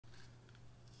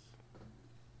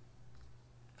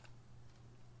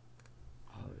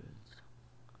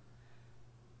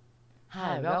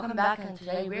Hi, welcome back, and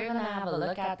today we're gonna have a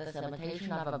look at the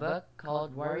summation of a book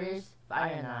called Warriors,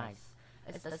 Fire and Ice.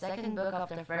 It's the second book of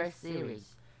the first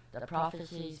series. The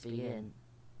prophecies begin.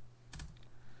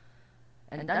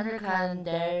 In ThunderClan,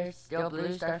 there's still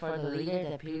Blue Star for the leader,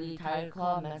 Deputy Tiger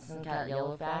Claw, Medicine Cat,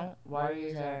 Yellow Fang.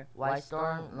 Warriors are White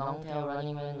Storm, Longtail,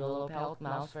 Running Wind, Willow Pelt,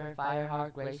 Mousefur,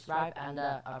 Fireheart, Grey Stripe, and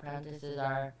the apprentices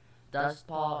are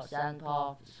Dustpaw,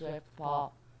 Sandpaw,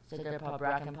 Swiftpaw, Citterpaw,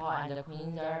 Brackenpaw, and the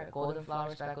queens are Golden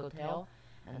Flower, Speckled Tail,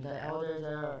 and the elders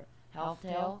are Health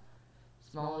Tail,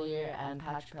 Small Ear, and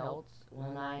Patch Pelts,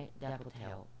 One Eye, Dapple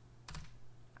Tail.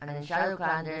 And in Shadow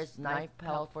Clan, there's Knife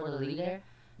Pelt for the leader,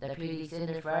 Deputy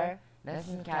Cinderfur,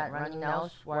 Medicine Cat, Running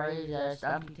Nose, Warriors are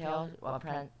Stumpy Tail,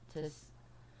 Apprentice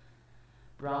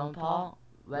Brown Paw,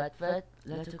 Wetfoot,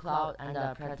 Little Cloud, and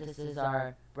the apprentices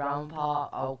are Brown Paw,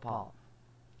 Oak Paw.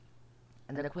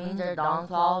 And the queens are Dawn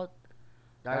Cloud,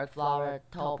 Dark Flower,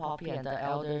 Tall Poppy, and the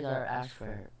elders are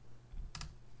Ashfur.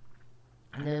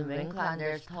 And in Wind Clan,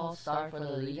 there's Tall Star for the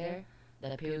leader,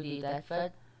 Deputy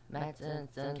Deadfoot, Medicine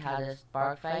Cat,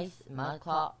 Barkface,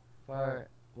 Mudclaw for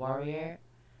warrior,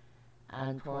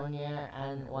 and Cornier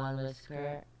and One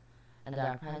Whisker, and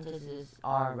the apprentices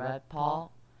are Red Paw,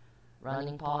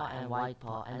 Running Paw, and White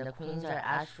Paw, and the queens are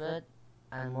Ashfoot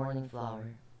and Morning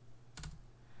Flower.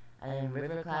 And in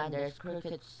River Clan, there's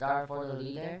Crooked Star for the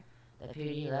leader,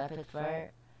 Deputy Leopard Fur,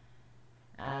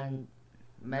 and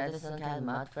Medicine Cat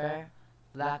Mudfur,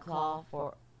 Black Claw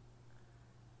for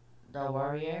the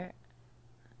warrior,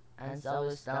 and so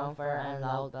is Stonefur and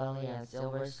Loud Belly and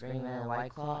Silver Scream and White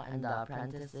Claw, and the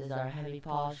apprentices are Heavy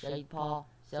Paw, Shade Paw,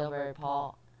 Silver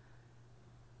Paw,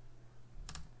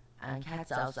 and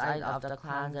cats outside of the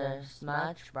clans are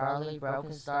Smudge, Barley,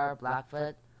 Broken Star,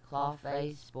 Blackfoot,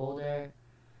 Clawface, Boulder,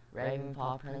 Raven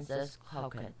Paw, Princess,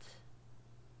 Coquette.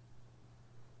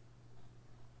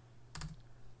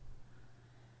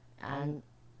 And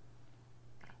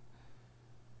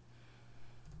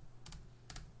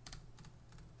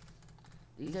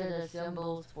these are the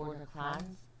symbols for the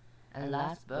clans. And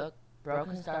last book,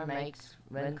 Broken Star makes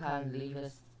Wind Clan leave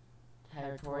his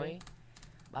territory,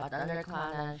 but Thunder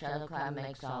Clan and Shadow Clan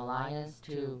makes an alliance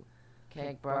to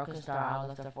kick Broken Star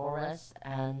out of the forest,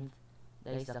 and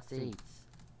they succeed.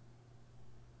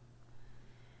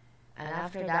 And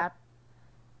after that,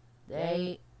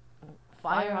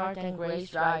 Fireheart and Grey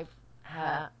Stripe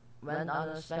went on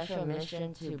a special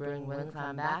mission to bring Wind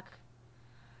Clan back,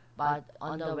 but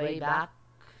on the way back,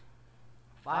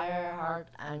 Fireheart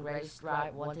and Grey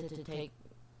Stripe wanted to take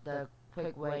the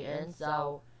quick way in,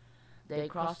 so they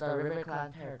crossed the River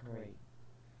Clan territory.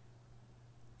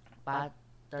 But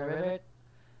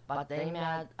they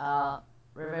met a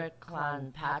River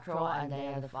Clan patrol and they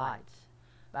had a fight.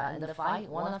 But in the fight,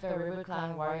 one of the River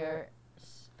Clan warriors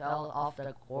fell off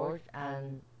the court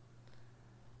and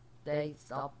they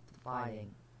stopped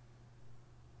fighting.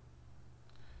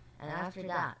 And after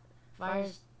that,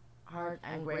 Fireheart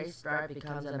and Grey Stripe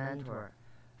becomes a mentor.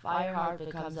 Fireheart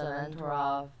becomes a mentor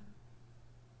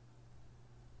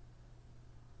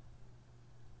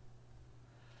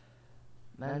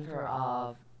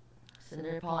of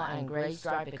Cinderpaw, and Grey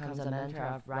Stripe becomes a mentor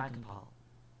of Brackenpaw.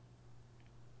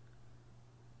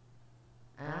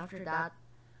 And after that,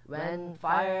 when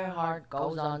Fireheart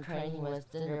goes on training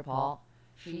with Cinderpaw,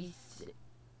 she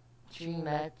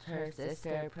met her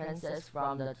sister Princess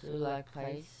from the Tulak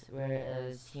place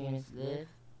where humans live,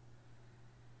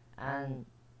 and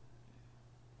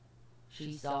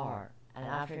she saw her. And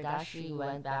after that, she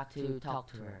went back to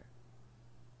talk to her.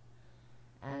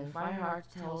 And Fireheart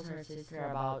tells her sister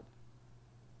about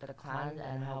the clan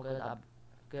and how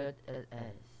good it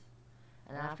is.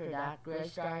 And after that, Grey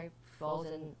Stripe falls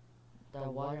in the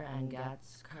water and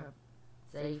gets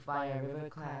saved by a River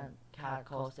Clan cat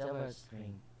called Silver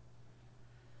Scream.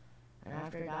 And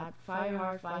after that,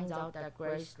 Fireheart finds out that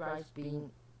Grey Stripe's been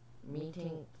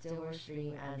meeting Silver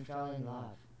Stream and fell in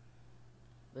love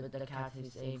with the cat who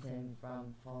saved him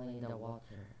from falling in the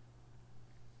water.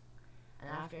 And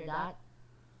after that,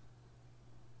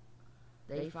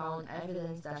 they found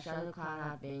evidence that Shadow Clan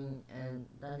had been in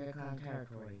Thunder Clan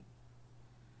territory.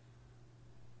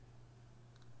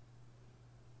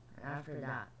 And after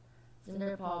that,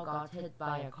 Cinderpaw got hit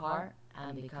by a car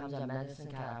and becomes a Medicine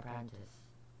Cat apprentice.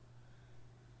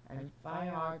 And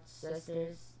Fireheart's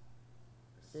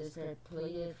sister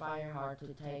pleaded Fireheart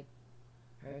to take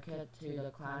her kid to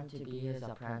the clan to be his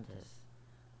apprentice,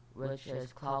 which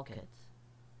is Clawkit.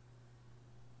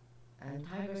 And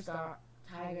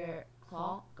Tiger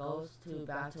Claw goes to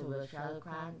battle with Shadow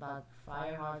Clan, but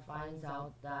Fireheart finds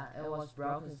out that it was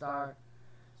Broken Star,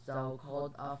 so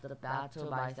called off the battle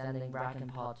by sending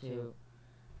Brackenpaw to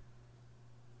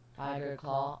Tiger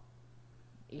Claw,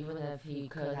 even if he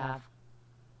could have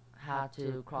had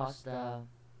to cross the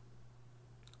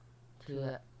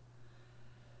road.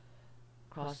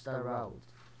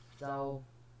 So,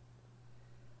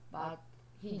 but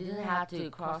he didn't have to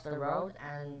cross the road,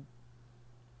 and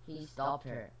he stopped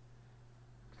her,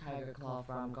 Tiger Claw,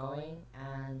 from going,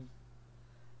 and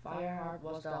Fireheart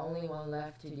was the only warrior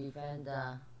left to defend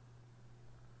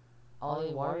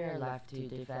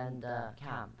the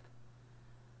camp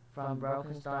from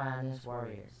Broken Star and his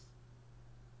warriors.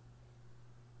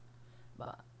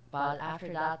 But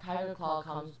after that, Tiger Claw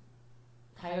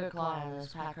and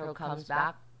his patrol comes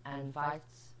back and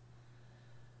fights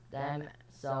them,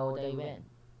 so they win,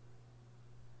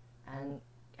 and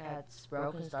gets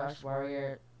Broken Star's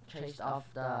warrior chased off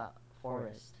the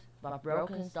forest. But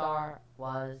Broken Star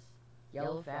was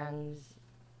Yellowfang's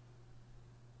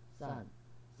son.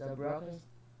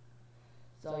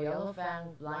 So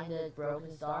Yellowfang blinded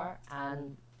Broken Star,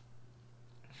 and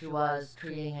she was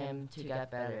treating him to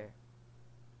get better.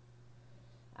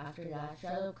 After that,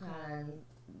 Shadow Clan and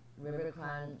River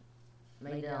Clan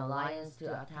made an alliance to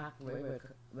attack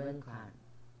Wind Clan.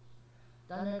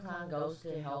 Thunder Clan goes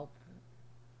to help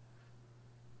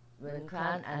Wind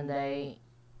Clan, and they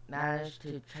managed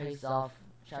to chase off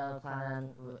Shadow Clan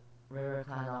and River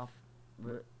Clan off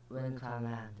Wind Clan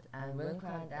land. And Wind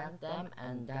Clan damped them,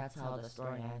 and that's how the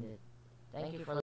story ended. Thank you for